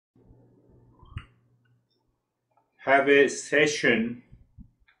have a session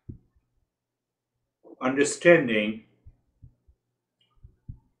understanding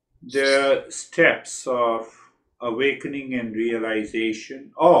the steps of awakening and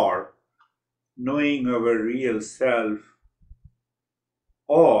realization, or knowing our real self,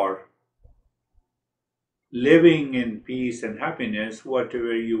 or living in peace and happiness,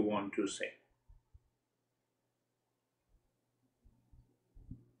 whatever you want to say.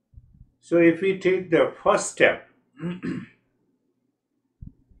 So, if we take the first step,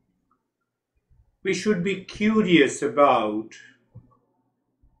 we should be curious about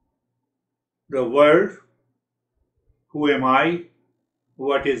the world. Who am I?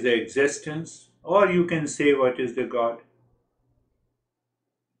 What is the existence? Or you can say, what is the God?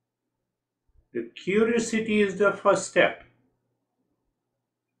 The curiosity is the first step.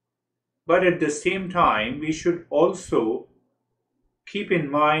 But at the same time, we should also keep in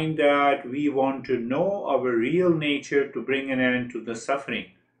mind that we want to know our real nature to bring an end to the suffering.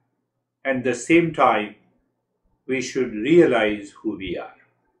 At the same time, we should realize who we are.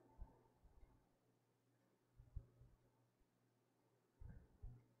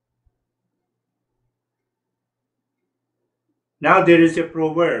 Now, there is a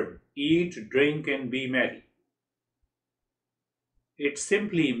proverb: eat, drink, and be merry. It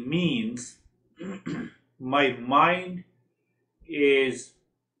simply means my mind is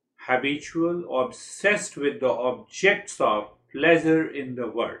habitual, obsessed with the objects of pleasure in the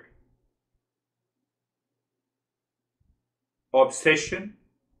world. Obsession,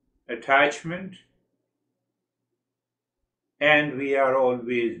 attachment, and we are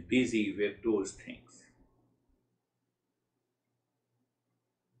always busy with those things.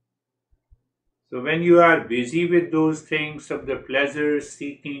 So, when you are busy with those things of the pleasure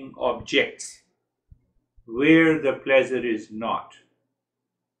seeking objects, where the pleasure is not,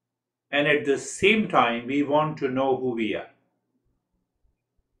 and at the same time we want to know who we are,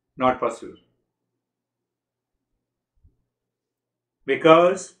 not possible.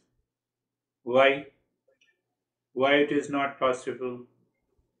 Because why? Why it is not possible?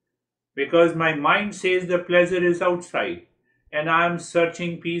 Because my mind says the pleasure is outside and I am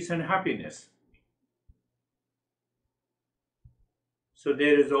searching peace and happiness. So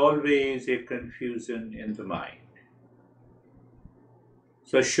there is always a confusion in the mind.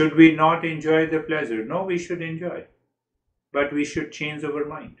 So should we not enjoy the pleasure? No, we should enjoy. But we should change our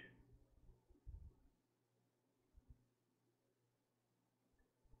mind.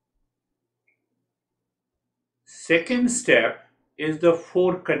 Second step is the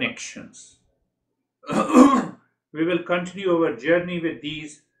four connections. We will continue our journey with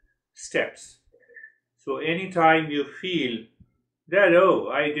these steps. So anytime you feel that, oh,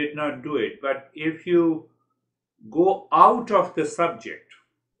 I did not do it, but if you go out of the subject,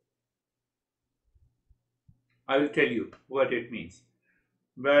 I will tell you what it means.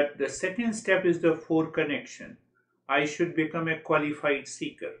 But the second step is the four connection. I should become a qualified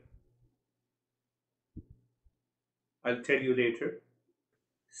seeker. I'll tell you later.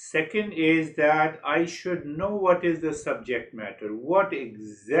 Second is that I should know what is the subject matter. What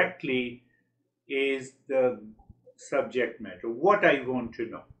exactly is the subject matter? What I want to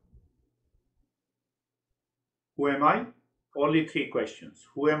know. Who am I? Only three questions.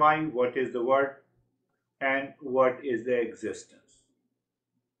 Who am I? What is the word? And what is the existence?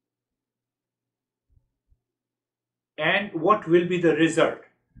 And what will be the result?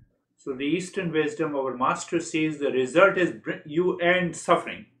 So the Eastern wisdom, our master says the result is you end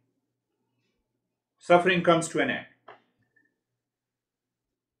suffering. Suffering comes to an end.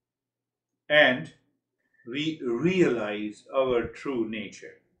 And we realize our true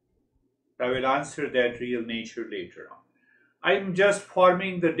nature. I will answer that real nature later on. I'm just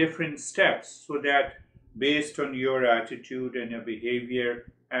forming the different steps so that based on your attitude and your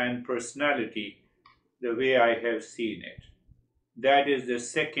behavior and personality, the way I have seen it. That is the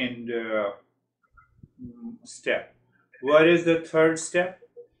second step. What is the third step?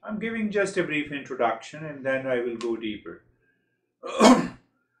 I'm giving just a brief introduction and then I will go deeper.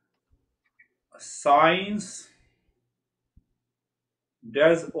 Science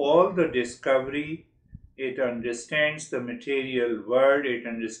does all the discovery. It understands the material world, it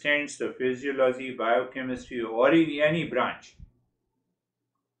understands the physiology, biochemistry, or any branch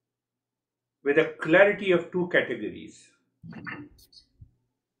with a clarity of two categories.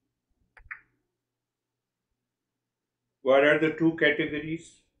 What are the two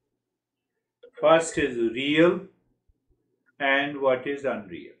categories? First is real and what is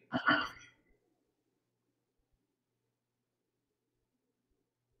unreal.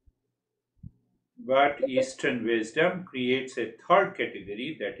 But Eastern wisdom creates a third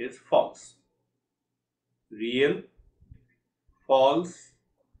category, that is false. real, false,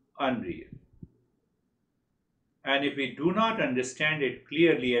 unreal. And if we do not understand it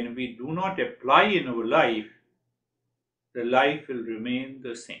clearly and we do not apply in our life, the life will remain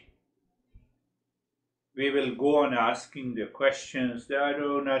the same. We will go on asking the questions that,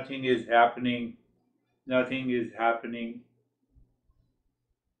 oh, nothing is happening, nothing is happening.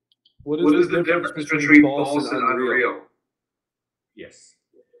 What is the difference between false and unreal? Yes.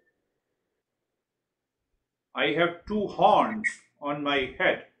 I have two horns on my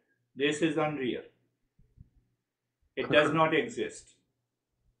head. This is unreal. It does not exist.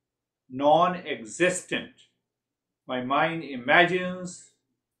 Non existent. My mind imagines,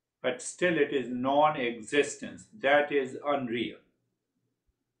 but still it is non existence. That is unreal.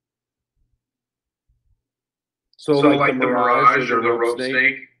 So like the mirage or the rope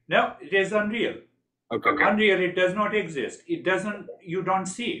snake? No, it is unreal. Okay. Unreal, it does not exist. It doesn't, you don't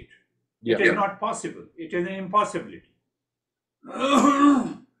see it. Yeah. It is not possible. It is an impossibility.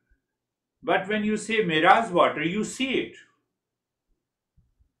 But when you say mirage water, you see it.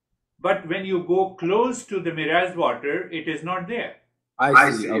 But when you go close to the mirage water, it is not there.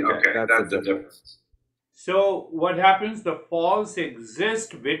 I see. Okay. That's the difference. So what happens? The false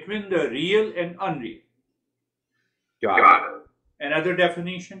exists between the real and unreal. Got it. Another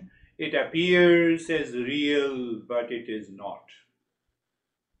definition, it appears as real, but it is not.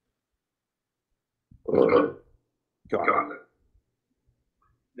 Got it.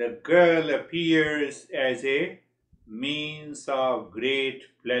 The girl appears as a means of great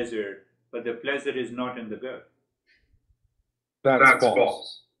pleasure, but the pleasure is not in the girl. That's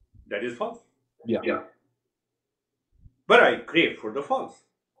false. That is false. Yeah. But I crave for the false.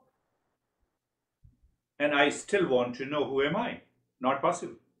 And I still want to know who am I. Not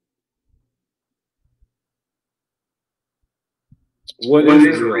possible. What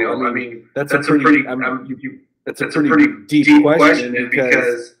is real? I mean, that's a pretty deep question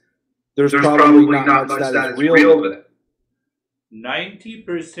because there's probably not much that is real with it.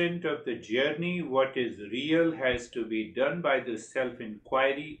 90% of the journey, what is real, has to be done by the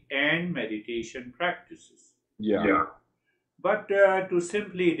self-inquiry and meditation practices. Yeah. But to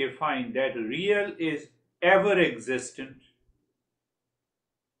simply define that real is ever existent,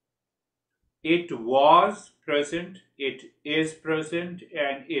 it was present, it is present,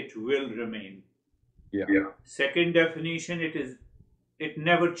 and it will remain. Yeah. Second definition, it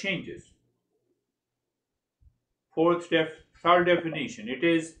never changes. Third definition, it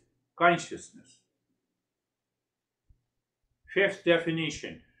is consciousness. Fifth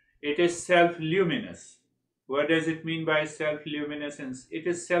definition, it is self-luminous. What does it mean by self-luminescence? It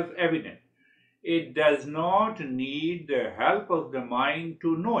is self-evident. It does not need the help of the mind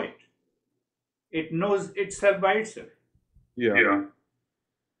to know it. It knows itself by itself. Yeah.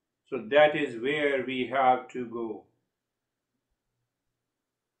 So that is where we have to go.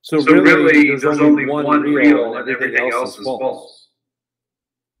 So really, there's only one real and everything else is false.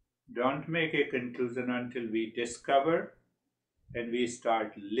 Don't make a conclusion until we discover and we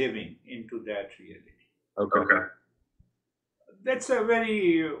start living into that reality. Okay. That's a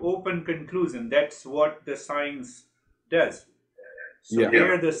very open conclusion. That's what the science does. So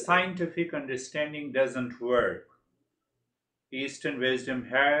where the scientific understanding doesn't work, Eastern wisdom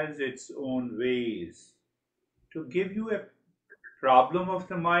has its own ways to give you a problem of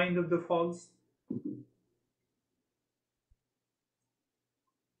the mind of the false.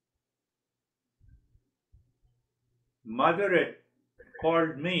 Mother had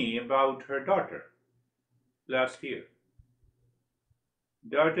called me about her daughter last year.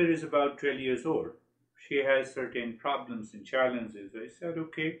 Daughter is about 12 years old. She has certain problems and challenges. I said,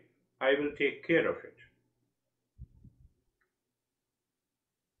 okay, I will take care of it.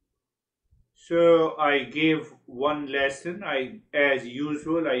 So I gave one lesson. As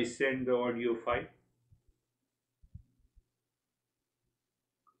usual, I sent the audio file.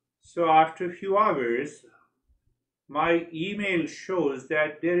 So after a few hours, my email shows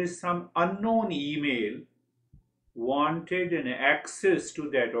that there is some unknown email wanted an access to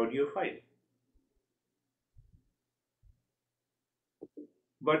that audio file.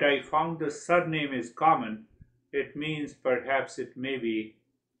 But I found the surname is common. It means perhaps it may be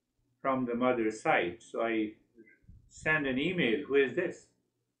from the mother's side. So I send an email. Who is this?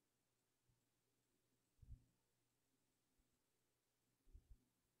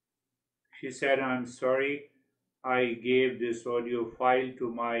 She said, I'm sorry. I gave this audio file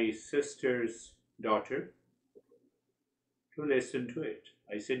to my sister's daughter to listen to it.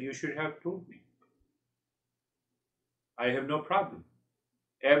 I said, you should have told me. I have no problem.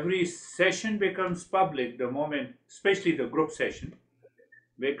 Every session becomes public the moment, especially the group session,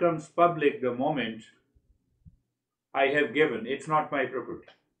 becomes public the moment I have given. It's not my property.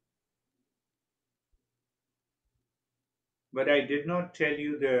 But I did not tell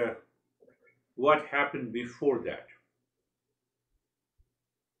you the what happened before that.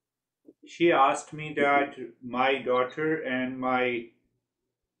 She asked me that my daughter and my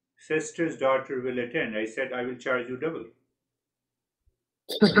sister's daughter will attend. I said I will charge you double.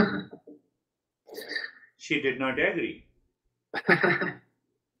 She did not agree.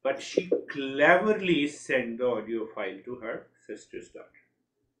 But she cleverly sent the audio file to her sister's daughter.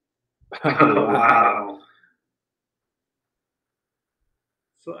 Oh, wow.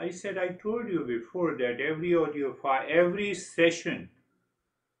 So I said, I told you before that every audio file, every session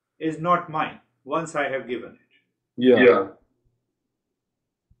is not mine once I have given it. Yeah.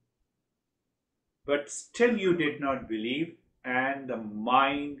 But still you did not believe, and the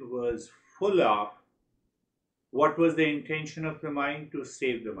mind was full of what was the intention of the mind? To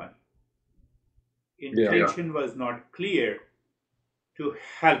save the money. Intention was not clear to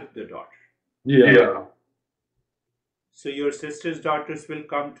help the daughter. Yeah. So your sister's daughters will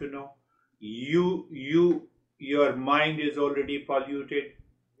come to know your mind is already polluted.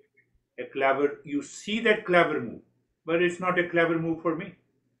 You see that clever move, but it's not a clever move for me.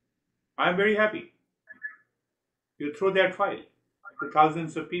 I'm very happy. You throw that file to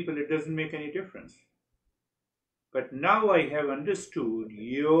thousands of people, it doesn't make any difference. But now I have understood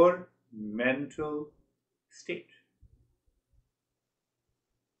your mental state.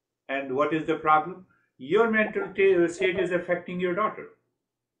 And what is the problem? Your mental state is affecting your daughter.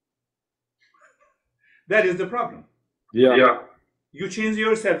 That is the problem. Yeah. You change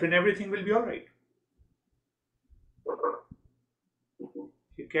yourself and everything will be all right.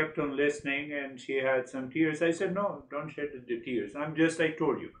 She kept on listening and she had some tears. I said, no, don't shed the tears. I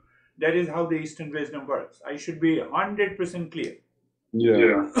told you. That is how the Eastern wisdom works. I should be 100% clear.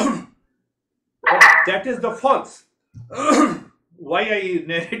 Yeah. But that is the false. Why I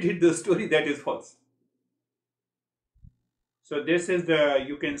narrated the story, that is false. So this is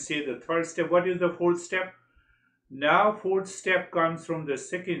you can say the third step. What is the fourth step? Now fourth step comes from the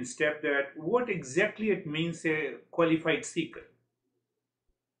second step, that what exactly it means a qualified seeker.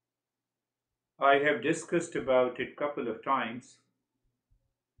 I have discussed about it a couple of times.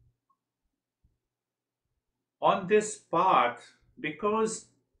 On this path, because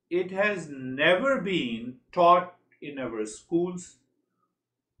it has never been taught in our schools,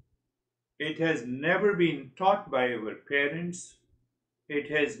 it has never been taught by our parents,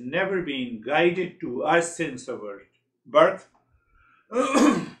 it has never been guided to us since our birth.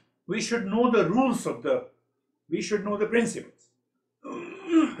 We should know the rules we should know the principles.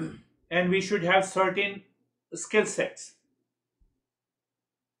 And we should have certain skill sets.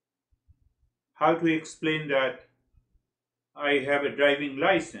 How to explain that? I have a driving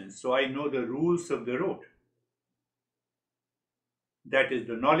license, so I know the rules of the road. That is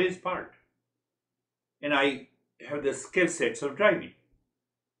the knowledge part. And I have the skill sets of driving.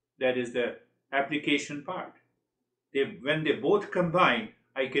 That is the application part. When they both combine,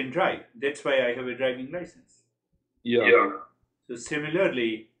 I can drive. That's why I have a driving license. Yeah. So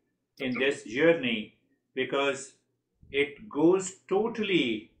similarly, in this journey, because it goes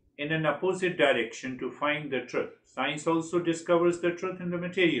totally in an opposite direction to find the truth. Science also discovers the truth in the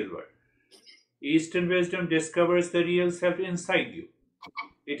material world. Eastern wisdom discovers the real self inside you.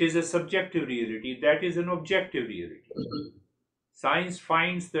 It is a subjective reality, that is an objective reality. Science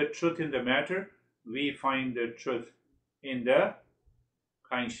finds the truth in the matter, we find the truth in the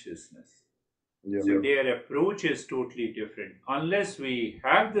consciousness. Yeah. So their approach is totally different. Unless we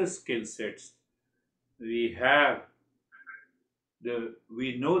have the skill sets, we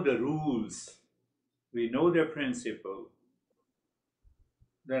know the rules, we know the principle.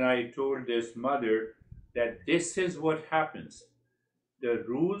 Then I told this mother that this is what happens. The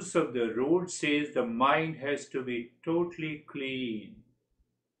rules of the road says the mind has to be totally clean.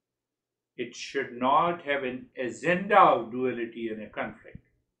 It should not have an agenda of duality and a conflict.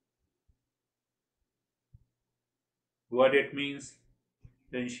 What it means?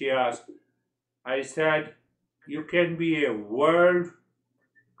 Then she asked, I said, you can be a world-class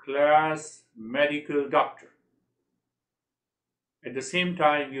medical doctor. At the same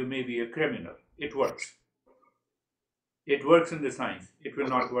time, you may be a criminal. It works. It works in the science. It will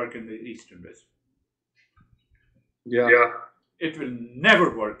not work in the Eastern wisdom. Yeah. It will never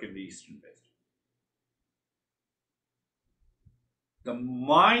work in the Eastern wisdom. The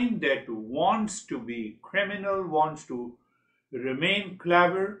mind that wants to be criminal, wants to remain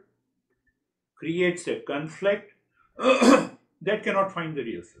clever, creates a conflict that cannot find the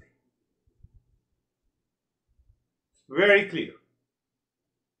real self. Very clear.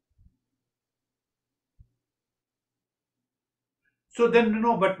 So then,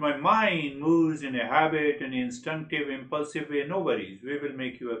 no, but my mind moves in a habit, an instinctive, impulsive way. No worries. We will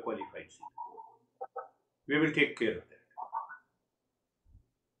make you a qualified seeker. We will take care of that.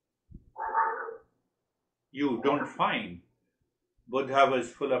 You don't find Buddha was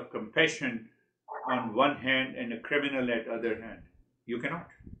full of compassion on one hand and a criminal at other hand. You cannot.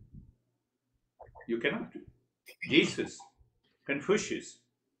 You cannot. Jesus, Confucius,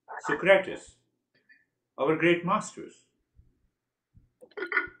 Socrates, our great masters.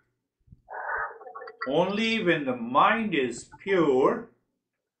 Only when the mind is pure,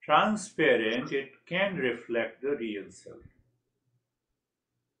 transparent, it can reflect the real self.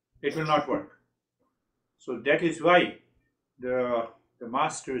 It will not work. So that is why the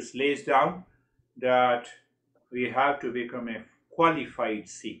masters lays down that we have to become a qualified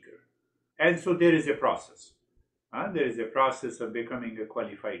seeker. And so there is a process. There is a process of becoming a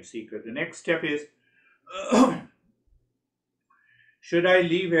qualified seeker. The next step is should I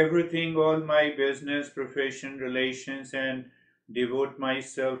leave everything, all my business, profession, relations, and devote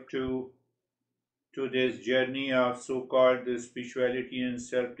myself to this journey of so-called the spirituality and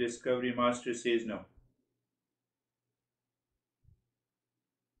self-discovery? Master says no.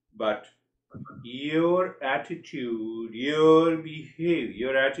 But your attitude, your behavior,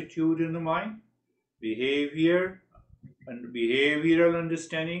 your attitude in the mind, behavior and behavioral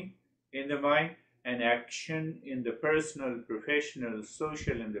understanding in the mind, and action in the personal, professional,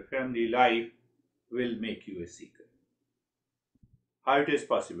 social, and the family life will make you a seeker. How it is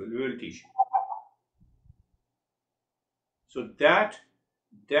possible, we will teach you. So that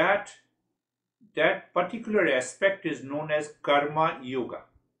particular aspect is known as karma yoga.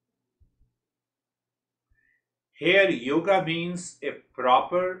 Here, yoga means a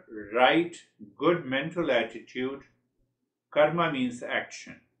proper, right, good mental attitude. Karma means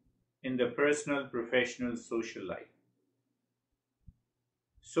action in the personal, professional, social life.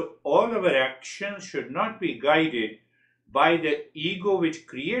 So all our actions should not be guided by the ego, which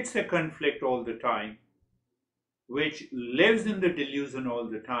creates a conflict all the time, which lives in the delusion all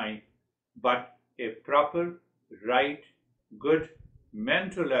the time, but a proper, right, good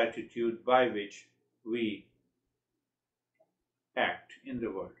mental attitude by which we act in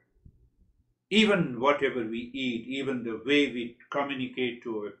the world. Even whatever we eat, even the way we communicate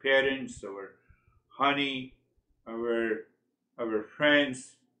to our parents, our honey, our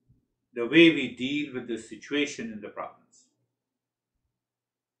friends, the way we deal with the situation in the province.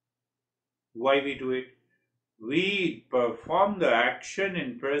 Why we do it? We perform the action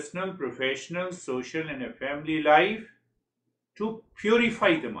in personal, professional, social, and a family life to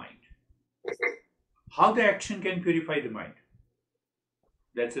purify the mind. How the action can purify the mind?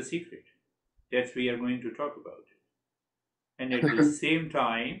 That's a secret. That's we are going to talk about. And at the same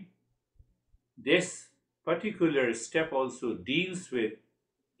time, this particular step also deals with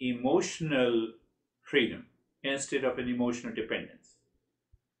emotional freedom instead of an emotional dependence.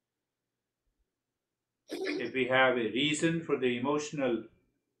 If we have a reason for the emotional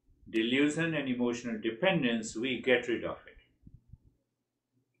delusion and emotional dependence, we get rid of it.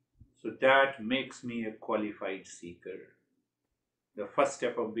 So that makes me a qualified seeker. The first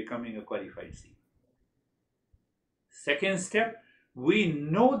step of becoming a qualified seeker. Second step,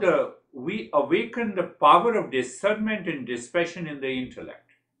 we awaken the power of discernment and dispassion in the intellect.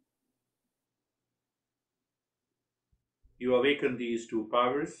 You awaken these two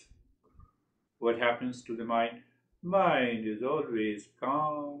powers. What happens to the mind? Mind is always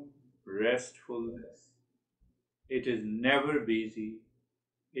calm, restfulness. It is never busy.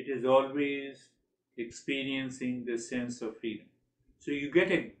 It is always experiencing the sense of freedom. So you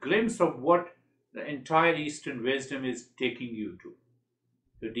get a glimpse of what the entire Eastern wisdom is taking you to,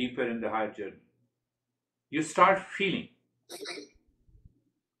 the deeper and the higher journey. You start feeling.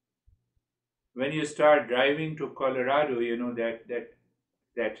 When you start driving to Colorado, you know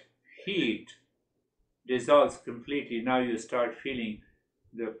that heat dissolves completely. Now you start feeling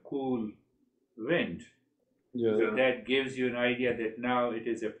the cool wind. Yeah. So that gives you an idea that now it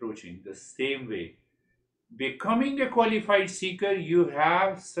is approaching. The same way, becoming a qualified seeker, you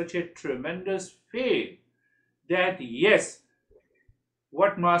have such a tremendous faith that yes,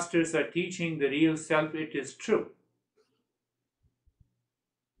 what masters are teaching, the real self, it is true.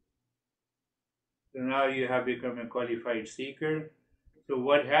 So now you have become a qualified seeker. So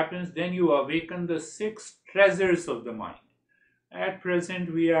what happens? Then you awaken the 6 treasures of the mind. At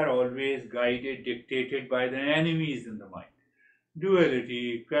present, we are always guided, dictated by the enemies in the mind.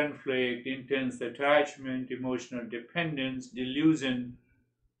 Duality, conflict, intense attachment, emotional dependence, delusion,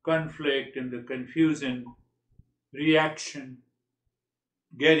 conflict and the confusion, reaction,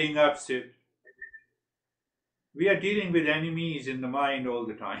 getting upset. We are dealing with enemies in the mind all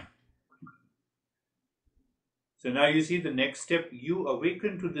the time. So now you see the next step, you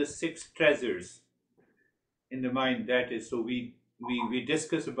awaken to the six treasures in the mind. That is, so we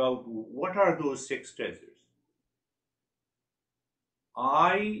discuss about what are those six treasures.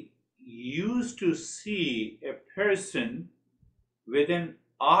 I used to see a person with an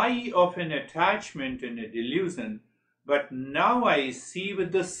eye of an attachment and a delusion, but now I see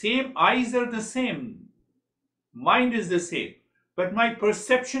with the same eyes are the same, mind is the same, but my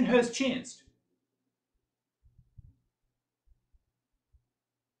perception has changed.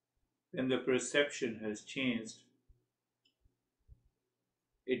 When the perception has changed,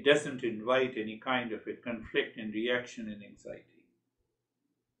 it doesn't invite any kind of a conflict and reaction and anxiety.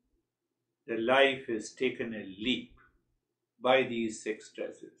 The life has taken a leap by these six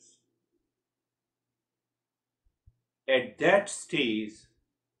treasures. At that stage,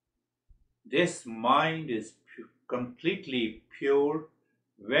 this mind is completely pure.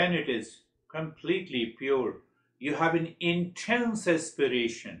 When it is completely pure, you have an intense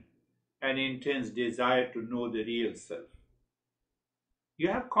aspiration, an intense desire to know the real self. You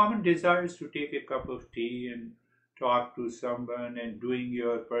have common desires to take a cup of tea and talk to someone and doing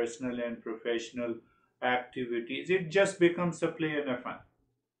your personal and professional activities. It just becomes a play and a fun.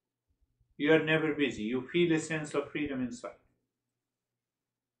 You are never busy. You feel a sense of freedom inside.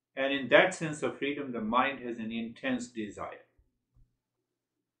 And in that sense of freedom, the mind has an intense desire.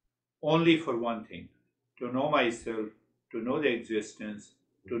 Only for one thing, to know myself, to know the existence,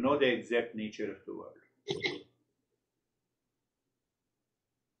 to know the exact nature of the world.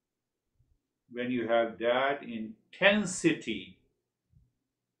 When you have that intensity,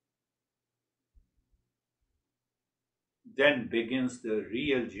 then begins the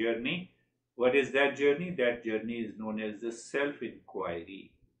real journey. What is that journey? That journey is known as the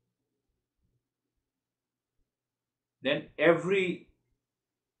self-inquiry. Then everything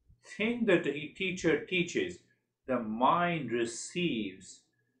that the teacher teaches, the mind receives,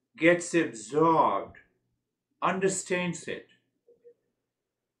 gets absorbed, understands it.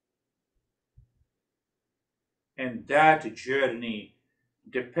 And that journey,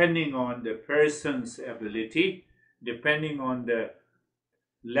 depending on the person's ability, depending on the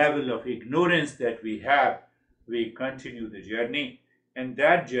level of ignorance that we have, we continue the journey. And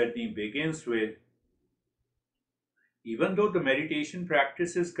that journey begins with, even though the meditation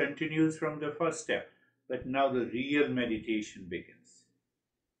practices continues from the first step, but now the real meditation begins.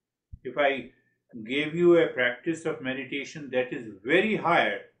 If I gave you a practice of meditation that is very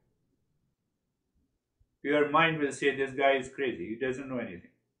higher, your mind will say, this guy is crazy, he doesn't know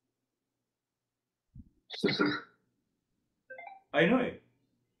anything. I know it.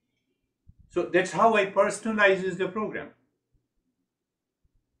 So that's how I personalizes the program.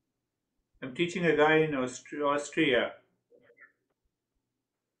 I'm teaching a guy in Austria.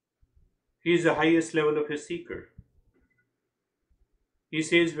 He's the highest level of a seeker. He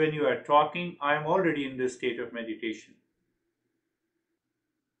says, when you are talking, I am already in the state of meditation.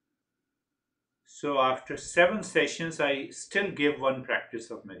 So after 7 sessions, I still give one practice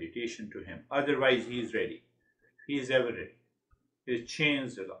of meditation to him. Otherwise, he is ready. He is ever ready. He's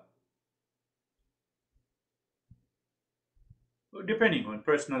changed a lot. Depending on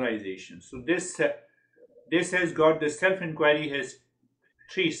personalization. So this has got, the self-inquiry has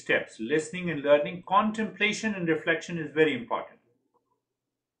 3 steps. Listening and learning. Contemplation and reflection is very important.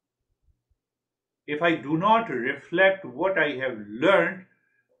 If I do not reflect what I have learned,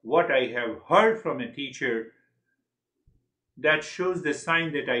 what I have heard from a teacher, that shows the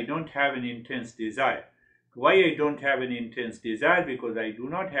sign that I don't have an intense desire. Why I don't have an intense desire? Because I do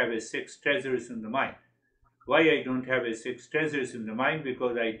not have a 6 treasures in the mind. Why I don't have a 6 treasures in the mind?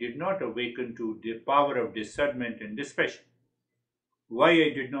 Because I did not awaken to the power of discernment and dispassion. Why I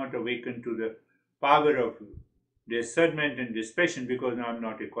did not awaken to the power of discernment and dispassion? Because I am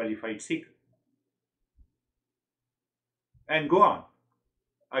not a qualified seeker. And go on.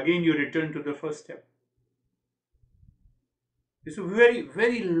 Again, you return to the first step. It's very,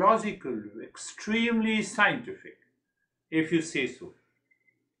 very logical, extremely scientific, if you say so,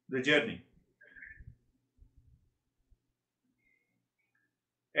 the journey.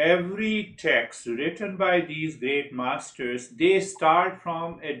 Every text written by these great masters, they start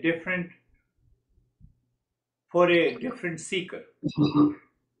from a different, for a different seeker.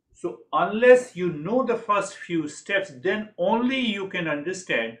 So unless you know the first few steps, then only you can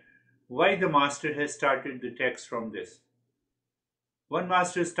understand why the master has started the text from this. One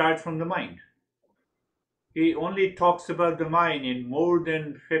master starts from the mind. He only talks about the mind in more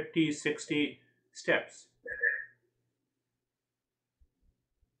than 50, 60 steps.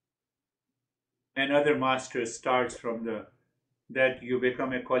 Another master starts from the that you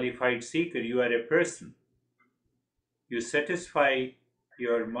become a qualified seeker. You are a person. You satisfy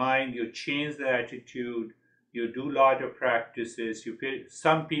your mind. You change the attitude. You do lot of practices. You feel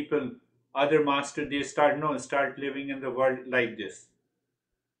some people, other master, they start living in the world like this.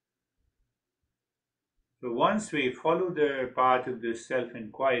 So once we follow the path of this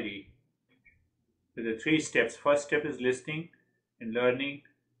self-inquiry, with the three steps. First step is listening and learning,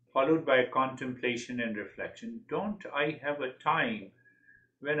 followed by contemplation and reflection. Don't I have a time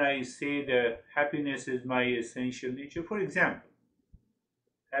when I say that happiness is my essential nature? For example,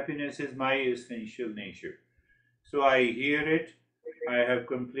 happiness is my essential nature. So I hear it, I have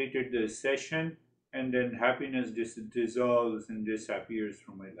completed the session, and then happiness dissolves and disappears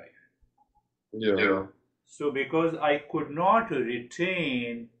from my life. Yeah. So because I could not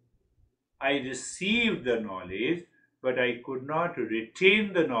retain, I received the knowledge, but I could not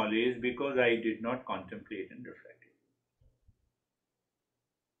retain the knowledge because I did not contemplate and reflect it.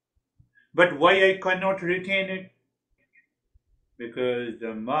 But why I cannot retain it? Because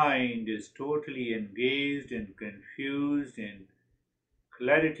the mind is totally engaged and confused in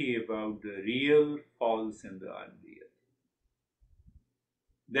clarity about the real, false, and the unreal.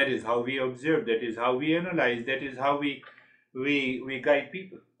 That is how we observe, that is how we analyze, that is how we guide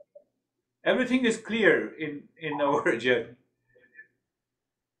people. Everything is clear in our journey.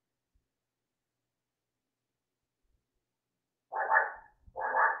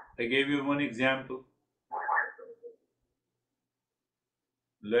 I gave you one example.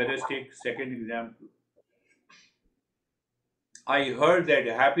 Let us take second example. I heard that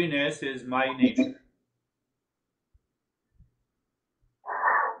happiness is my nature.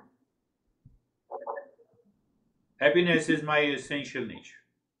 Happiness is my essential nature.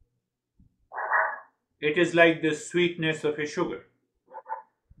 It is like the sweetness of a sugar.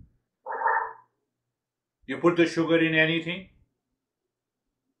 You put the sugar in anything,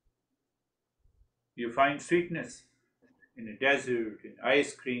 you find sweetness. In a desert, in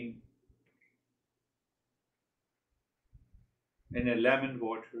ice cream, in a lemon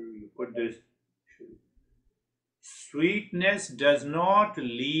water, you put this sugar. Sweetness does not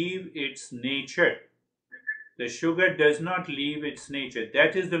leave its nature. The sugar does not leave its nature.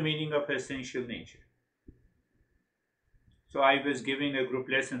 That is the meaning of essential nature. So I was giving a group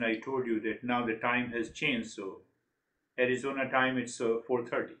lesson. I told you that now the time has changed. So Arizona time it's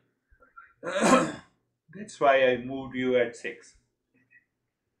 4:30. That's why I moved you at 6.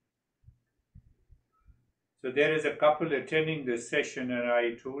 So there is a couple attending this session, and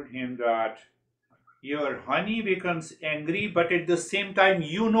I told him that your honey becomes angry, but at the same time,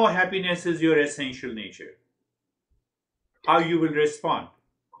 you know happiness is your essential nature. How you will respond?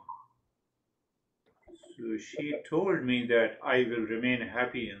 So she told me that I will remain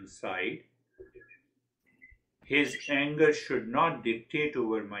happy inside. His anger should not dictate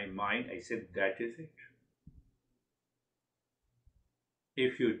over my mind. I said, that is it.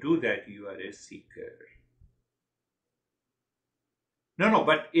 If you do that, you are a seeker. No,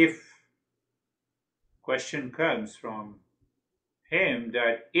 but if question comes from him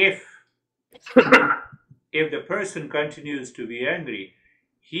that if the person continues to be angry,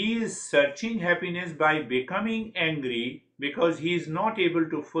 he is searching happiness by becoming angry because he is not able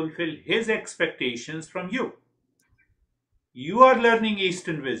to fulfill his expectations from you. You are learning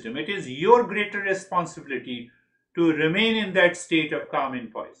Eastern wisdom. It is your greater responsibility to remain in that state of calm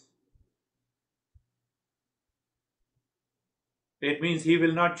and poise. It means he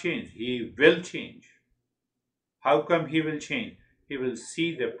will not change. He will change. How come he will change? He will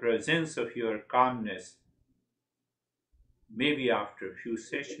see the presence of your calmness. Maybe after a few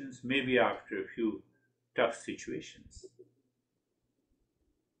sessions, maybe after a few tough situations.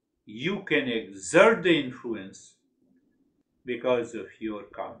 You can exert the influence because of your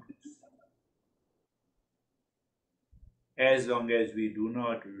calmness. As long as we do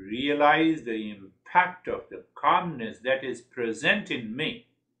not realize the impact of the calmness that is present in me,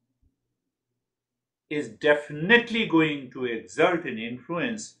 is definitely going to exert an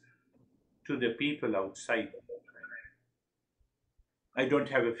influence to the people outside. I don't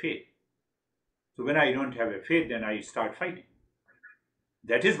have a faith. So when I don't have a faith, then I start fighting.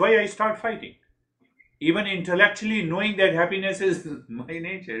 That is why I start fighting. Even intellectually knowing that happiness is my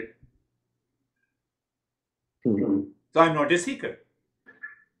nature. So I'm not a seeker.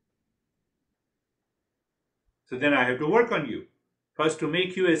 So then I have to work on you. First, to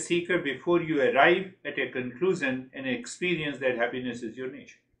make you a seeker before you arrive at a conclusion and experience that happiness is your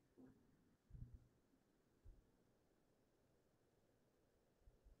nature.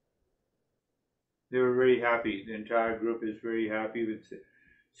 They were very happy. The entire group is very happy with it.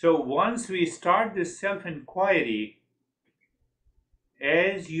 So once we start this self-inquiry,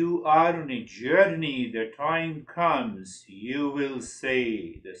 as you are on a journey, the time comes, you will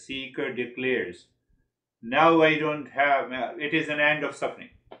say, the seeker declares, now I don't have, it is an end of suffering.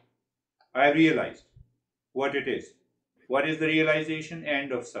 I have realized what it is. What is the realization?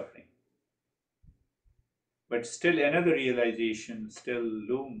 End of suffering. But still another realization still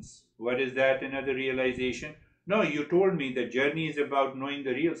looms. What is that another realization? No, you told me the journey is about knowing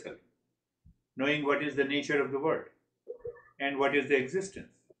the real self, knowing what is the nature of the world and what is the existence.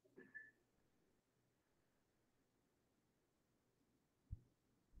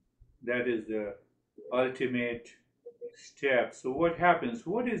 That is the ultimate step. So what happens?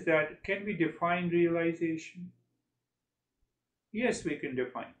 What is that? Can we define realization? Yes, we can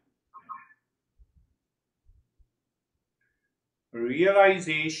define.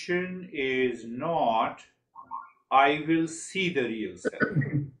 Realization is not, I will see the real self.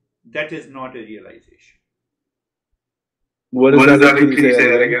 That is not a realization. What is that? Can you say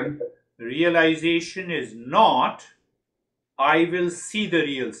that again? Realization is not, I will see the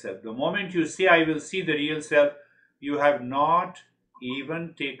real self. The moment you say, I will see the real self, you have not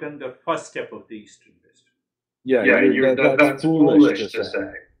even taken the first step of the Eastern wisdom. That's foolish to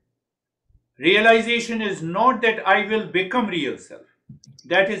say. Realization is not that I will become real self.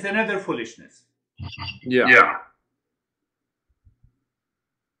 That is another foolishness. Yeah.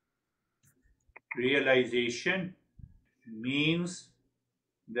 Realization means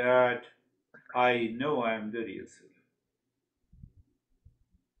that I know I am the real self.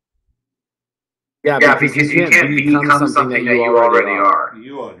 Yeah, because you can't become something that you already are.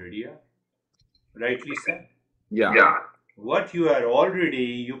 You already are. Rightly said. Yeah. What you are already,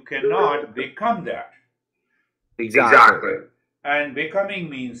 you cannot become that. Exactly. And becoming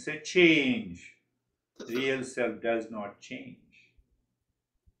means a change. Real self does not change.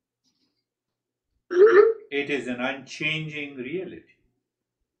 It is an unchanging reality.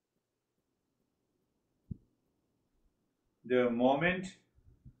 The moment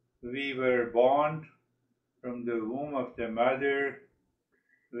we were born from the womb of the mother,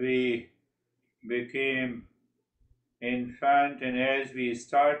 we became infant, and as we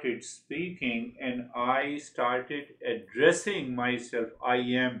started speaking and I started addressing myself, I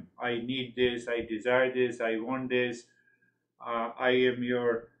am, I need this, I desire this, I want this, I am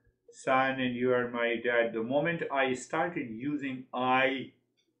your son and you are my dad. The moment I started using I,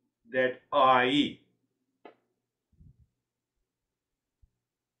 that I,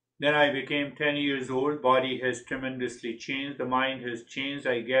 then I became 10 years old, body has tremendously changed, the mind has changed,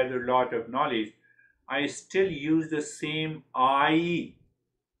 I gathered a lot of knowledge. I still use the same I.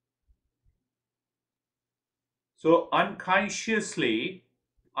 So unconsciously,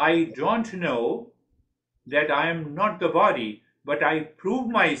 I don't know that I am not the body, but I prove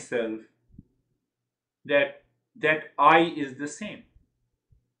myself that I is the same.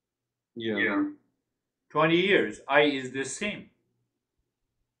 Yeah. 20 years, I is the same.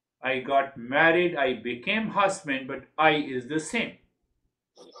 I got married, I became husband, but I is the same.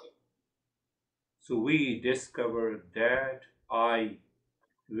 So we discover that I,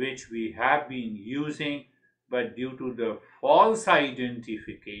 which we have been using, but due to the false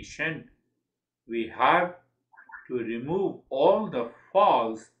identification, we have to remove all the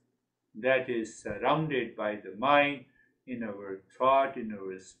false that is surrounded by the mind in our thought, in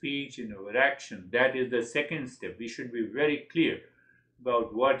our speech, in our action. That is the second step. We should be very clear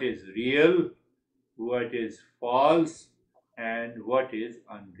about what is real, what is false, and what is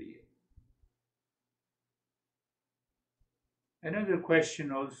unreal. Another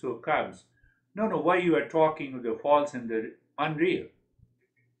question also comes, no, why you are talking of the false and the unreal?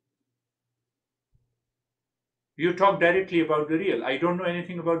 You talk directly about the real. I don't know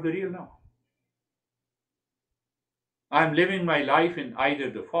anything about the real now. I'm living my life in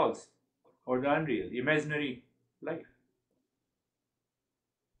either the false or the unreal, imaginary life.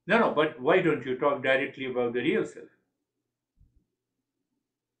 No, but why don't you talk directly about the real self?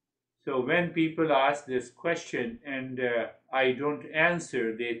 So when people ask this question and I don't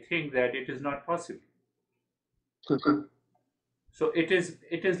answer, they think that it is not possible. So it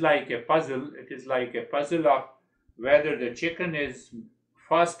is like a puzzle. It is like a puzzle of whether the chicken is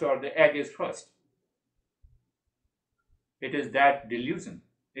first or the egg is first. It is that delusion.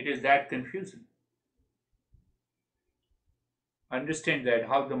 It is that confusion. Understand that,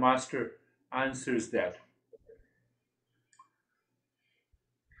 how the master answers that.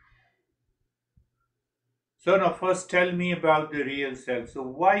 So now first tell me about the real self. So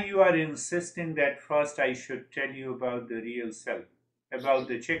why you are insisting that first I should tell you about the real self, about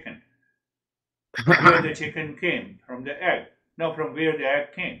the chicken, where the chicken came from the egg. Now, from where the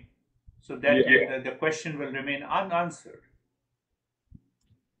egg came. So that the question will remain unanswered.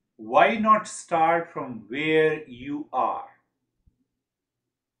 Why not start from where you are?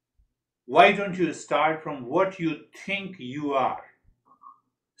 Why don't you start from what you think you are?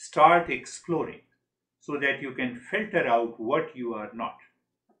 Start exploring so that you can filter out what you are not.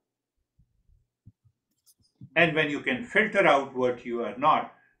 And when you can filter out what you are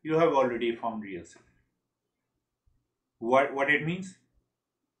not, you have already found real self. What it means?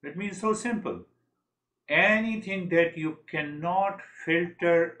 It means so simple. Anything that you cannot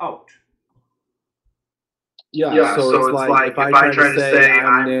filter out. Yeah, so it's like if I try to say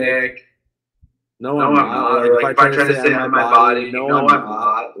I'm Nick, no, I'm not. Or if I try to say I'm my body, no, I'm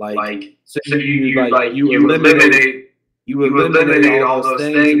not. Like, so you eliminate all those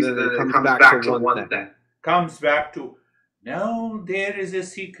things, and then it comes back to one thing. Comes back to, no, there is a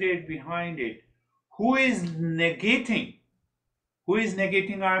secret behind it. Who is negating? Who is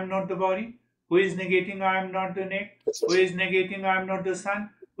negating I am not the body? Who is negating I am not the neck? Who is negating I am not the son?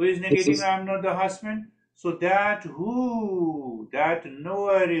 Who is negating I am not the husband? So that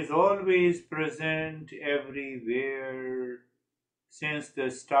knower is always present everywhere since the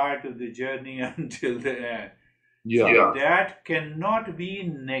start of the journey until the end. Yeah. So that cannot be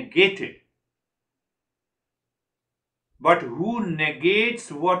negated. But who negates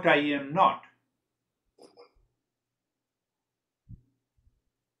what I am not?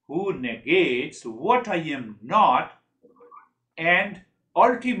 Who negates what I am not, and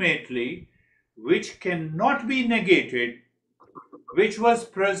ultimately, which cannot be negated, which was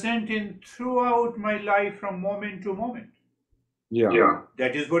present in throughout my life from moment to moment. Yeah.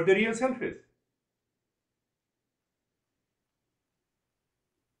 That is what the real self is.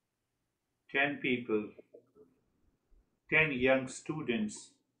 10 people, 10 young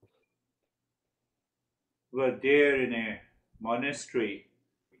students were there in a monastery.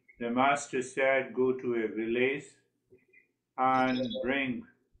 The master said, go to a village and bring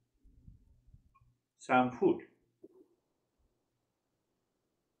some food,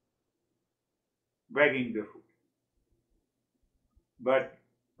 begging the food. But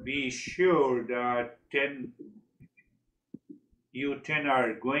be sure that 10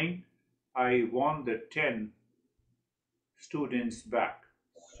 are going. I want the 10 students back.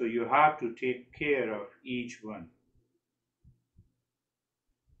 So you have to take care of each one.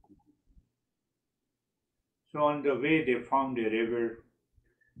 So on the way they found a river.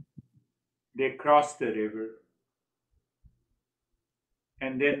 They crossed the river.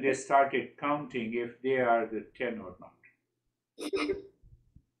 And then they started counting if they are the 10 or not.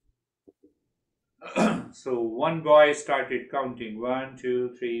 So one boy started counting 1,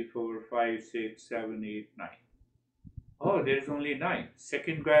 2, 3, 4, 5, 6, 7, 8, 9. Oh, there is only 9.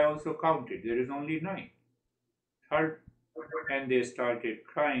 Second guy also counted. There is only 9. Third, and they started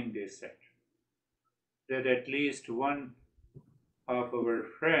crying, they said, that at least one of our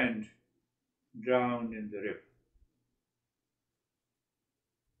friend drowned in the river.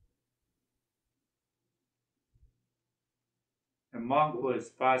 A monk was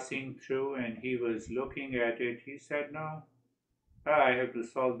passing through and he was looking at it. He said, no, I have to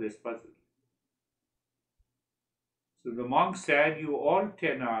solve this puzzle. So the monk said, you all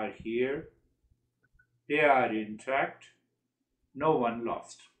 10 are here. They are intact. No one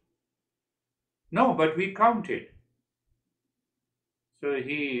lost. No, but we counted. So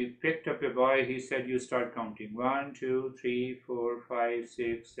he picked up a boy. He said, you start counting. 1, 2, 3, 4, 5,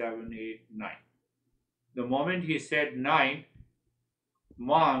 6, 7, 8, 9. The moment he said 9,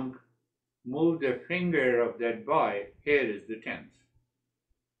 monk moved the finger of that boy. Here is the 10th.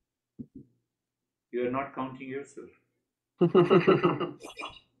 You are not counting yourself.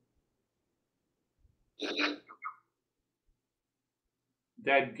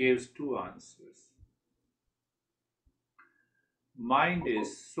 That gives 2 answers. Mind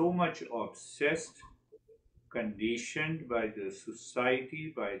is so much obsessed, conditioned by the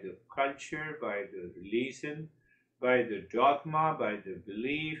society, by the culture, by the religion, by the dogma, by the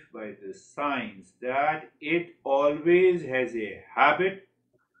belief, by the science, that it always has a habit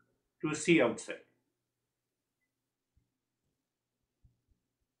to see outside.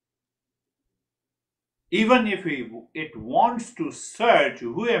 Even if it wants to search,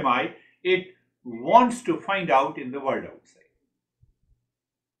 who am I, it wants to find out in the world outside.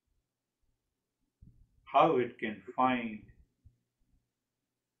 How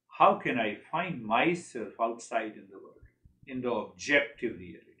can I find myself outside in the world, in the objective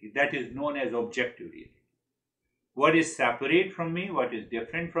reality? That is known as objective reality. What is separate from me, what is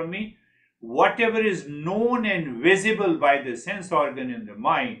different from me, whatever is known and visible by the sense organ in the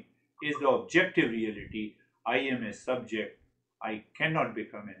mind is the objective reality. I am a subject I cannot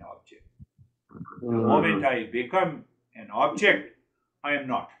become an object. The moment I become an object, I am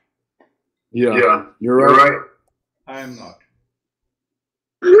not. Yeah, you're right. I am not.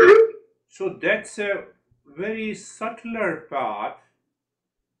 So that's a very subtler path,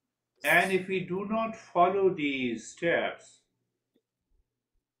 and if we do not follow these steps,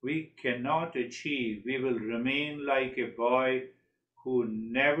 we cannot achieve. We will remain like a boy who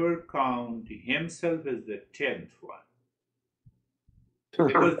never count himself as the 10th one,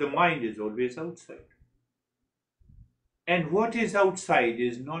 because the mind is always outside. And what is outside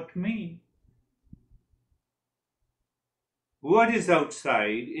is not me. What is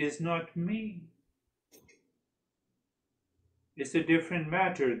outside is not me. It's a different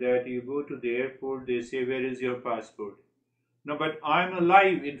matter that you go to the airport, they say, "Where is your passport?" No, but I'm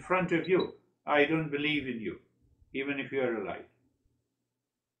alive in front of you. I don't believe in you, even if you are alive.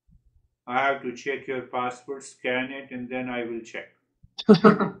 I have to check your passport, scan it, and then I will check.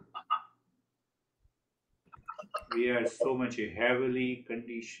 We are so much heavily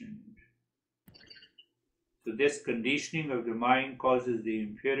conditioned. So this conditioning of the mind causes the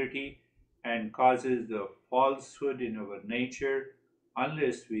impurity and causes the falsehood in our nature.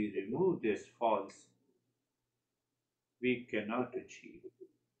 Unless we remove this false, we cannot achieve.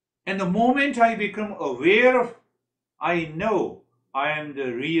 And the moment I become aware of, I know I am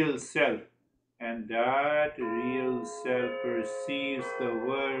the real self, and that real self perceives the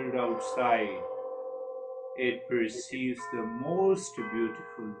world outside. It perceives the most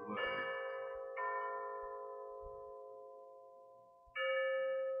beautiful world.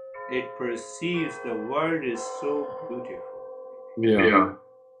 It perceives the world is so beautiful. Yeah.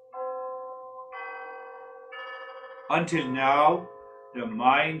 Until now, the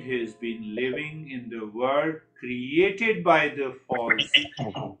mind has been living in the world created by the false.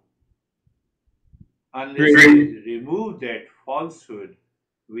 Unless we remove that falsehood,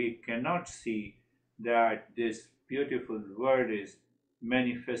 we cannot see that this beautiful world is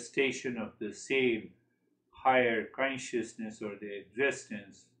manifestation of the same higher consciousness or the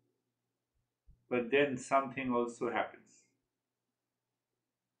existence. But then something also happens.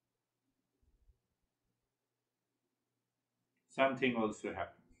 Something also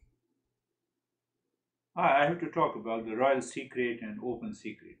happens. I have to talk about the royal secret and open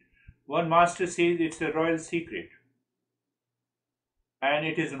secret. One master says it's a royal secret, and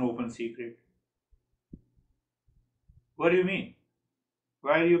it is an open secret. What do you mean?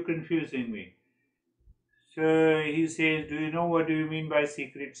 Why are you confusing me? So he says, do you know what do you mean by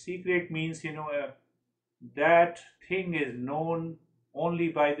secret? Secret means, that thing is known only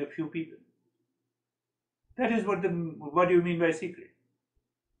by the few people. That is what do you mean by secret?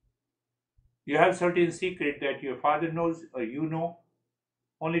 You have certain secret that your father knows or you know,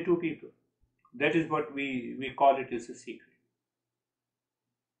 only two people. That is what we call it as a secret.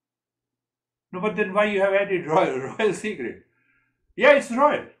 No, but then why you have added royal secret? Yeah, it's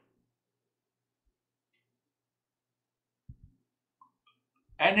royal.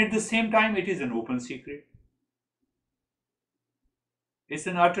 And at the same time, it is an open secret. It's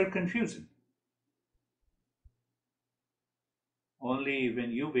an utter confusion. Only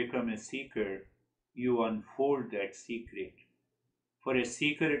when you become a seeker, you unfold that secret. For a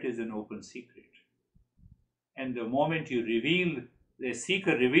seeker, it is an open secret. And the moment the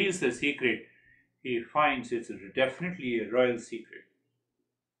seeker reveals the secret, he finds it's definitely a royal secret.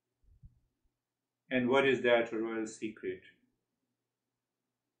 And what is that royal secret?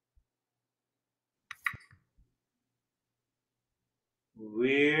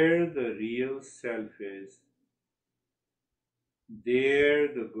 Where the real self is, there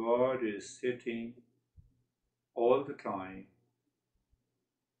the God is sitting all the time,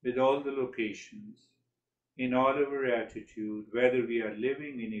 with all the locations, in all our attitude, whether we are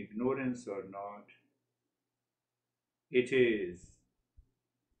living in ignorance or not. It is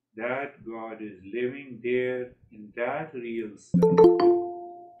that God is living there in that real self.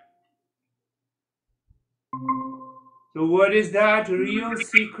 So what is that real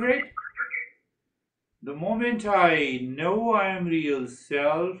secret? The moment I know I am real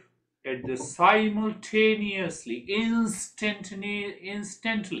self, at the simultaneously,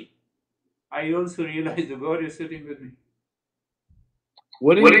 instantly, I also realize the God is sitting with me.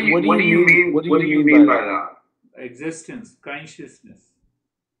 What do you mean by that? Existence, consciousness.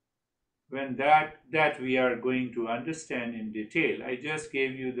 When that we are going to understand in detail. I just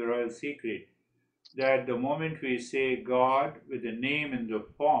gave you the royal secret that the moment we say God with the name and the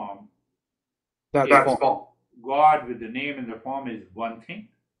form, God with the name and the form is one thing.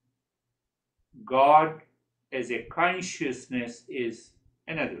 God as a consciousness is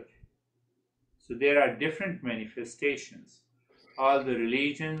another. So there are different manifestations. all the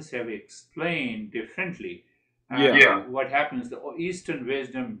religions have explained differently. What happens, the Eastern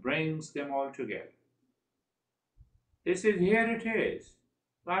wisdom brings them all together. They said, here it is.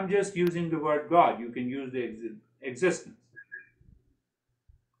 I'm just using the word God. You can use the existence.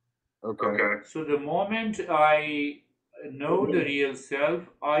 Okay. So the moment I know the real self,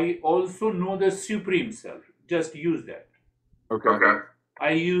 I also know the supreme self. Just use that. Okay.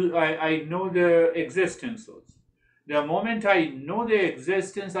 I know the existence also. The moment I know the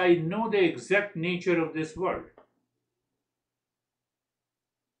existence, I know the exact nature of this world.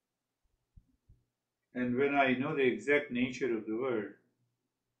 And when I know the exact nature of the world,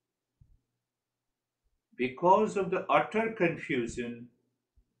 because of the utter confusion,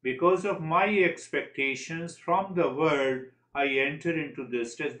 because of my expectations from the world, I enter into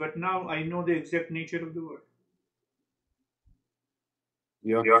this test. But now I know the exact nature of the world.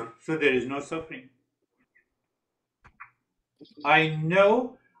 Yeah. So there is no suffering. I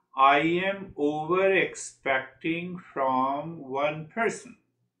know I am over expecting from one person,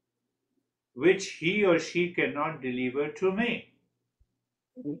 which he or she cannot deliver to me.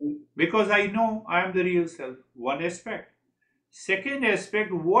 Because I know I am the real self. One aspect. Second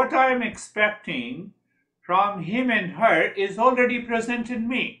aspect, what I am expecting from him and her is already present in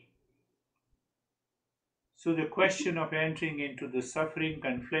me. So the question of entering into the suffering,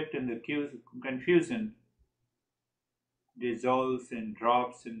 conflict, and the confusion dissolves and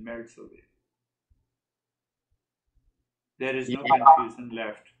drops and melts away. There is no confusion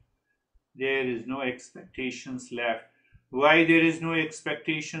left. There is no expectations left. Why there is no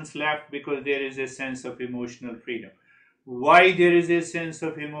expectations left? Because there is a sense of emotional freedom. Why there is a sense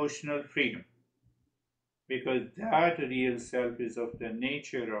of emotional freedom? Because that real self is of the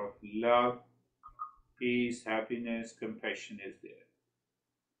nature of love, peace, happiness, compassion is there.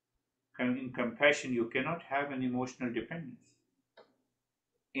 In compassion, you cannot have an emotional dependence.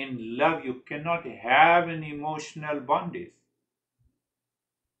 In love, you cannot have an emotional bondage.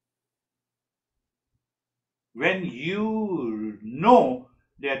 When you know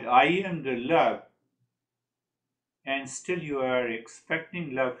that I am the love and still you are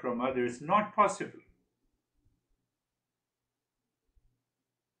expecting love from others, not possible.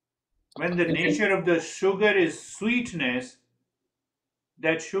 When the nature of the sugar is sweetness,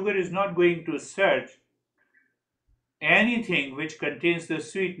 that sugar is not going to search anything which contains the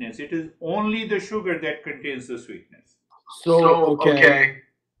sweetness. It is only the sugar that contains the sweetness. So, okay.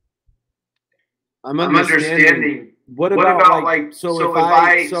 I'm understanding. What about like,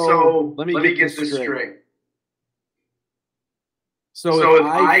 so let me get this straight. So if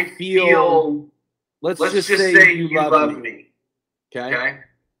I feel, let's just say you love me. Okay.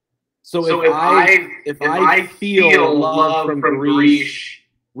 So if I feel love from Girish,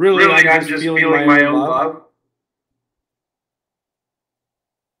 really I'm just feeling my own love.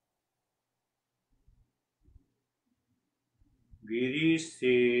 Girish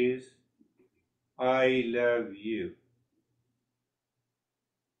says, I love you.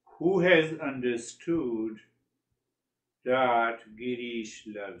 Who has understood that Girish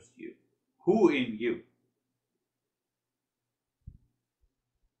loves you? Who in you?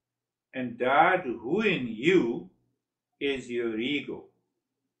 And that who in you is your ego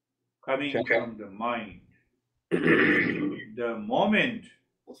coming from the mind. The moment,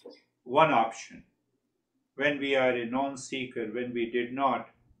 one option, when we are a non-seeker, when we did not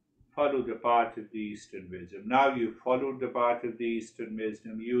follow the path of the Eastern wisdom. Now you followed the path of the Eastern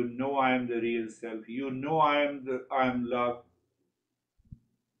wisdom. You know I am the real self. You know I am love.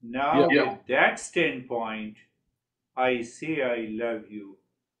 Now with that standpoint, I say I love you.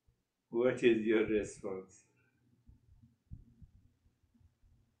 What is your response?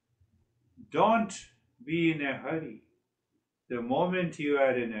 Don't be in a hurry. The moment you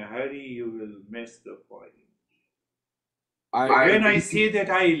are in a hurry, you will miss the point. When I say that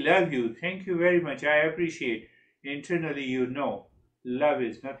I love you, thank you very much, I appreciate. Internally, you know, love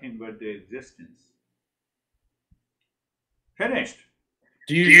is nothing but the existence. Finished.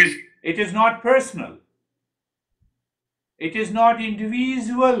 It is not personal. It is not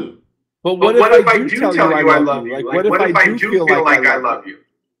individual. But what if I do tell you I love you? Like, what if I do feel like I love you?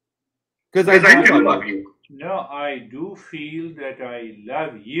 Because I do love you. No, I do feel that I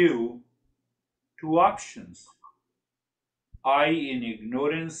love you. Two options. I in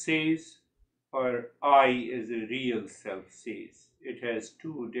ignorance says, or I as a real self says. It has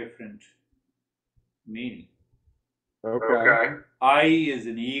two different meanings. Okay. I as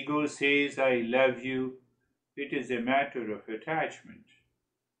an ego says, I love you. It is a matter of attachment.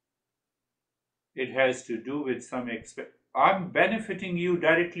 It has to do with some I'm benefiting you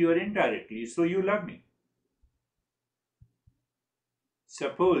directly or indirectly, so you love me.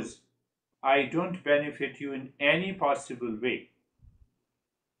 Suppose I don't benefit you in any possible way.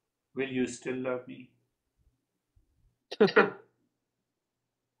 Will you still love me?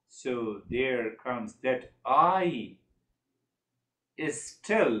 So there comes that I is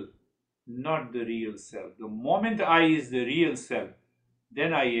still not the real self. The moment I is the real self,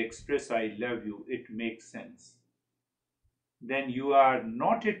 then I express I love you. It makes sense. Then you are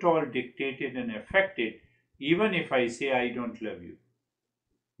not at all dictated and affected, even if I say I don't love you.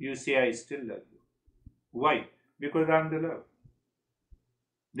 You say I still love you. Why? Because I'm the love.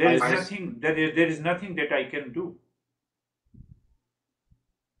 There is nothing that I can do.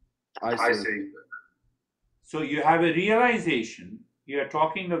 I see. So you have a realization. You are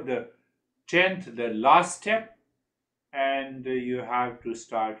talking of the 10th, the last step, and you have to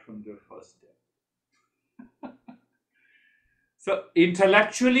start from the first step. So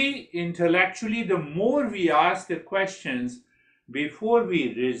intellectually, the more we ask the questions before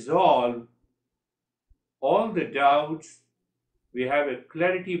we resolve all the doubts, we have a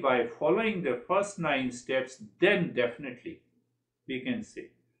clarity by following the first 9 steps, then definitely we can say,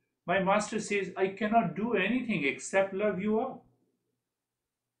 my master says, I cannot do anything except love you all.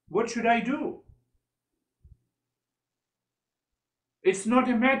 What should I do? It's not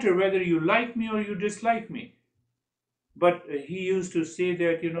a matter whether you like me or you dislike me. But he used to say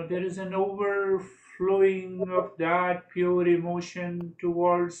that, there is an overflowing of that pure emotion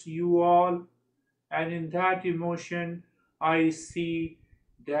towards you all. And in that emotion, I see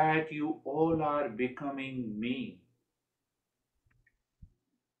that you all are becoming me.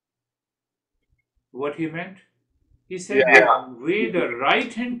 What he meant? He said, the way the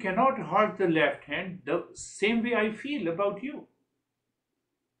right hand cannot hurt the left hand, the same way I feel about you.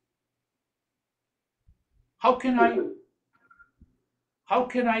 How can I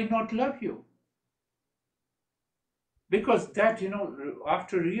not love you? Because that,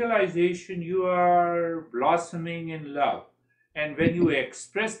 after realization, you are blossoming in love. And when you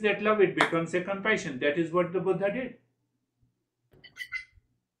express that love, it becomes a compassion. That is what the Buddha did.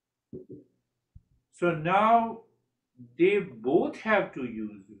 So now they both have to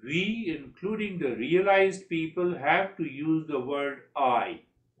use, we, including the realized people, have to use the word I.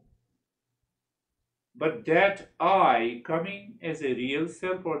 But that I coming as a real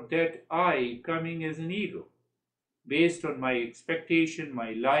self, or that I coming as an ego, based on my expectation,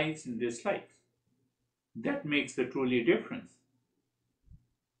 my likes and dislikes. That makes the truly difference.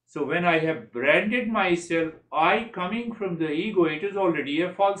 So when I have branded myself, I coming from the ego, it is already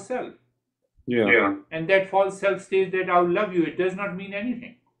a false self. Yeah. And that false self says that I'll love you. It does not mean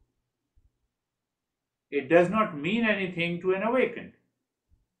anything. It does not mean anything to an awakened.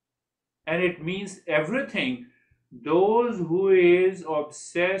 And it means everything. Those who is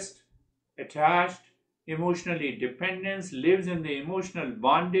obsessed, attached, emotionally dependent, lives in the emotional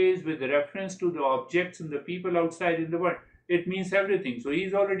bondage with reference to the objects and the people outside in the world. It means everything. So he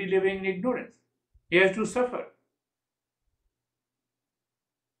is already living in ignorance. He has to suffer.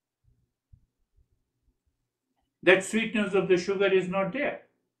 That sweetness of the sugar is not there.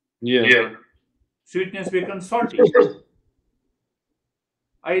 Yeah. Sweetness becomes salty.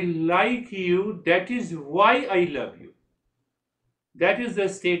 I like you, that is why I love you. That is the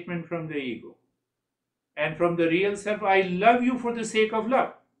statement from the ego. And from the real self, I love you for the sake of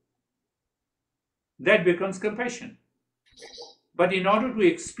love. That becomes compassion. But in order to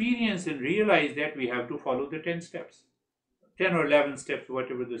experience and realize that, we have to follow the 10 steps. 10 or 11 steps,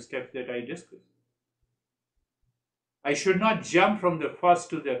 whatever the steps that I discussed. I should not jump from the first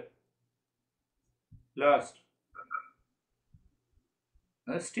to the last.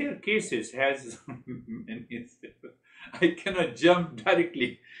 Staircases has many steps. I cannot jump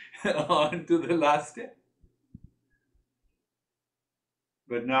directly onto the last step.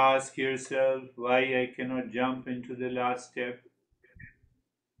 But now ask yourself why I cannot jump into the last step.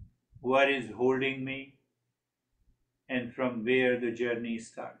 What is holding me? And from where the journey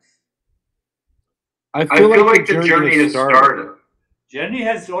starts. I feel like the journey has started. Journey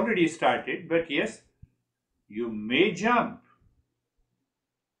has already started, but yes, you may jump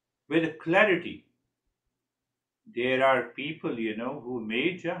with clarity. There are people, who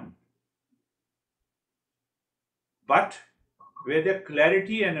may jump, but with a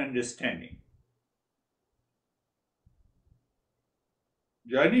clarity and understanding.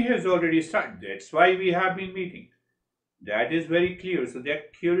 Journey has already started. That's why we have been meeting. That is very clear. So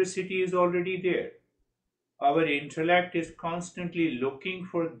that curiosity is already there. Our intellect is constantly looking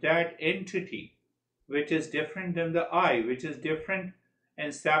for that entity which is different than the I, which is different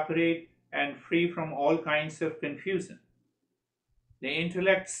and separate and free from all kinds of confusion. The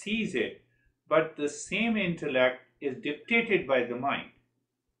intellect sees it, but the same intellect is dictated by the mind.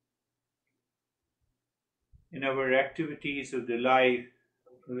 In our activities of the life,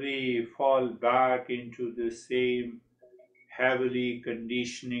 we fall back into the same heavily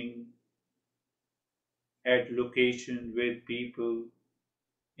conditioning at location with people,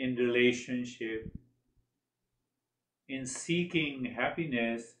 in relationship, in seeking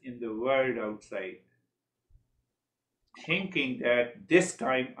happiness in the world outside, thinking that this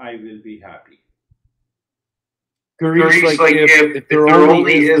time I will be happy. Girish, like if there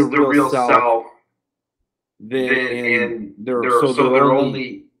only is the real self, then there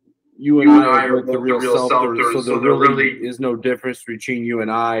only you and I are both the real self. So there really is no difference between you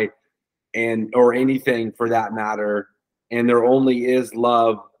and I, and or anything for that matter. And there only is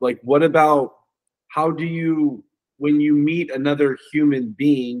love. Like, what about how do you, when you meet another human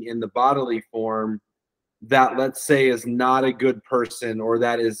being in the bodily form that, let's say, is not a good person or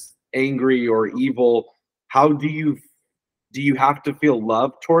that is angry or evil, how do you have to feel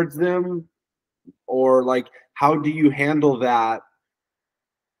love towards them? Or like, how do you handle that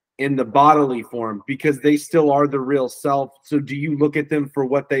in the bodily form, because they still are the real self? So do you look at them for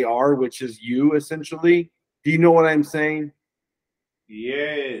what they are, which is you essentially? Do you know what I'm saying?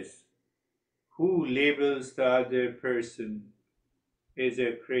 Yes, who labels the other person is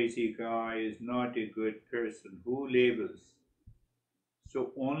a crazy guy, is not a good person? Who labels?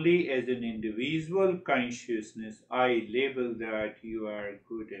 So, only as an individual consciousness, I label that you are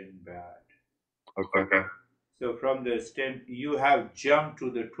good and bad. Okay. So, from the step, you have jumped to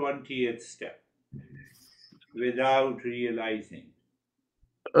the 20th step without realizing.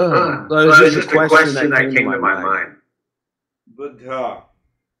 That was just a question that came to my mind. Buddha,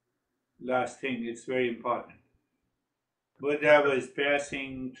 last thing, it's very important. Buddha was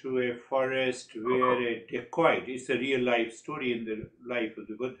passing through a forest where a dacoit, it's a real life story in the life of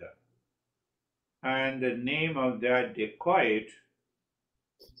the Buddha. And the name of that dacoit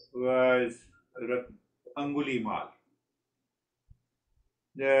was Angulimal.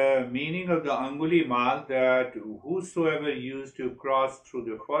 The meaning of the Angulimal, that whosoever used to cross through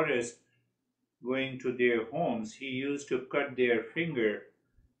the forest going to their homes, he used to cut their finger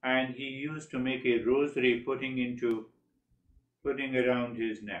and he used to make a rosary putting around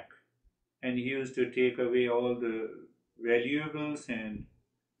his neck. And he used to take away all the valuables and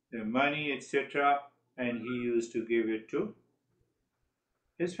the money, etc., and he used to give it to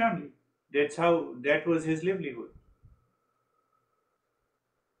his family. That was his livelihood.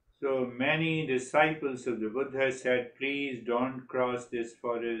 So many disciples of the Buddha said, please don't cross this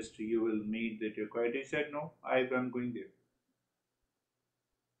forest, you will meet the dacoit. He said, no, I am going there.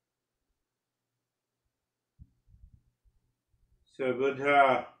 So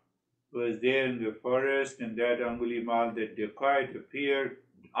Buddha was there in the forest, and that Angulimal, that dacoit, appeared.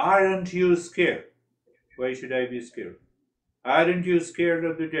 Aren't you scared? Why should I be scared? Aren't you scared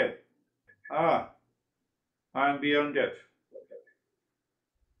of the death? Ah, I'm beyond death.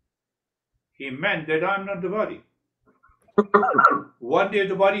 He meant that I'm not the body. One day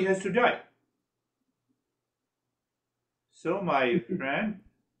the body has to die. So, my friend,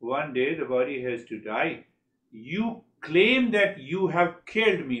 one day the body has to die. You claim that you have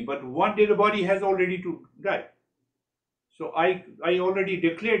killed me, but one day the body has already to die. So I already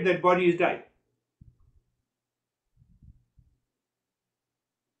declared that body is died.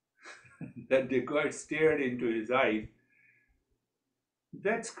 That the god stared into his eyes.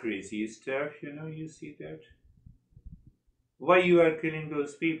 That's crazy stuff, you see that? Why you are killing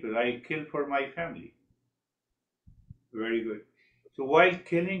those people? I kill for my family. Very good. So while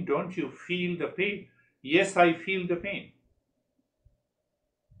killing, don't you feel the pain? Yes, I feel the pain.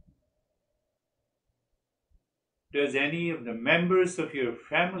 Does any of the members of your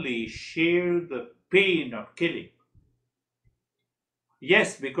family share the pain of killing?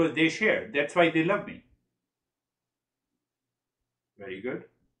 Yes, because they share. That's why they love me. Very good.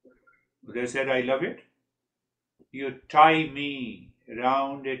 Buddha said, I love it. You tie me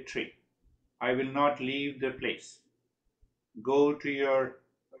around a tree. I will not leave the place. Go to your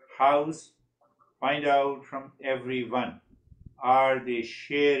house, find out from everyone. Are they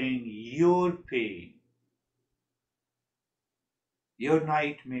sharing your pain, your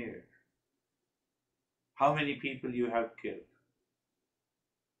nightmare? How many people you have killed?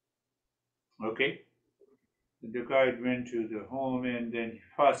 Okay? The guide went to the home and then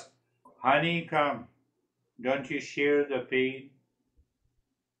first, honey, come. Don't you share the pain?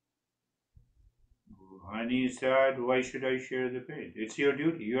 Honey said, why should I share the pain? It's your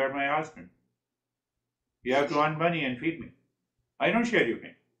duty. You are my husband. You have to earn money and feed me. I don't share your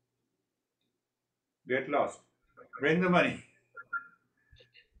pain. Get lost. Bring the money.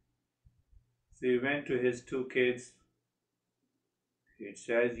 So he went to his two kids. He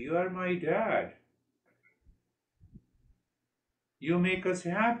says, you are my dad. You make us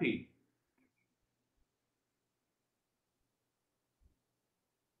happy.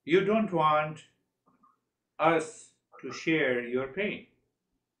 You don't want us to share your pain.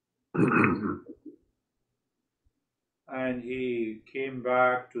 And he came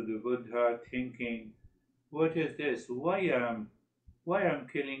back to the Buddha thinking, what is this? Why I'm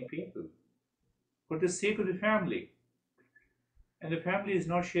killing people? For the sake of the family. And the family is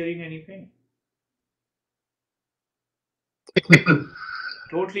not sharing any pain.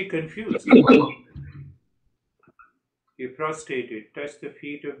 Totally confused. He prostrated, touched the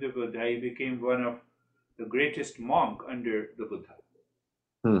feet of the Buddha. He became one of the greatest monk under the Buddha.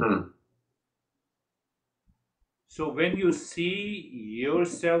 So when you see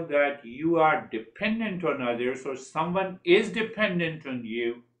yourself that you are dependent on others or someone is dependent on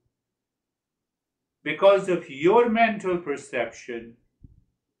you because of your mental perception,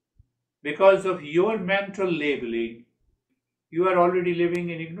 because of your mental labeling, you are already living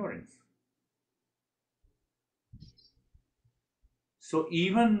in ignorance. So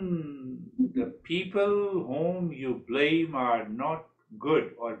even the people whom you blame are not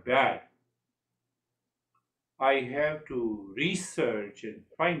good or bad. I have to research and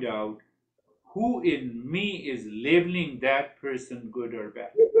find out who in me is labeling that person good or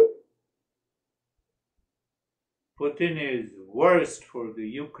bad. Putin is worst for the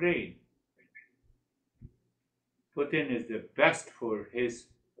Ukraine. Putin is the best for his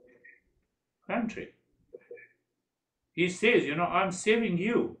country. He says, I'm saving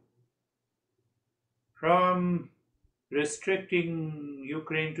you from restricting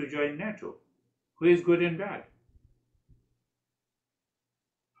Ukraine to join NATO. Who is good and bad?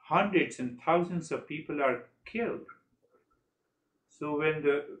 Hundreds and thousands of people are killed. So when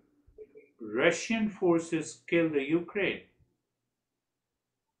the Russian forces kill the Ukraine,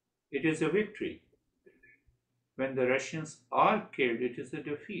 it is a victory. When the Russians are killed, it is a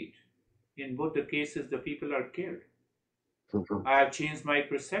defeat. In both the cases, the people are killed. I have changed my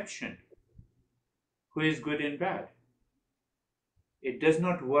perception. Who is good and bad? It does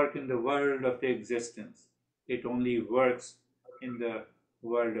not work in the world of the existence. It only works in the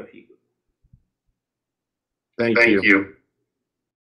world of ego. Thank you.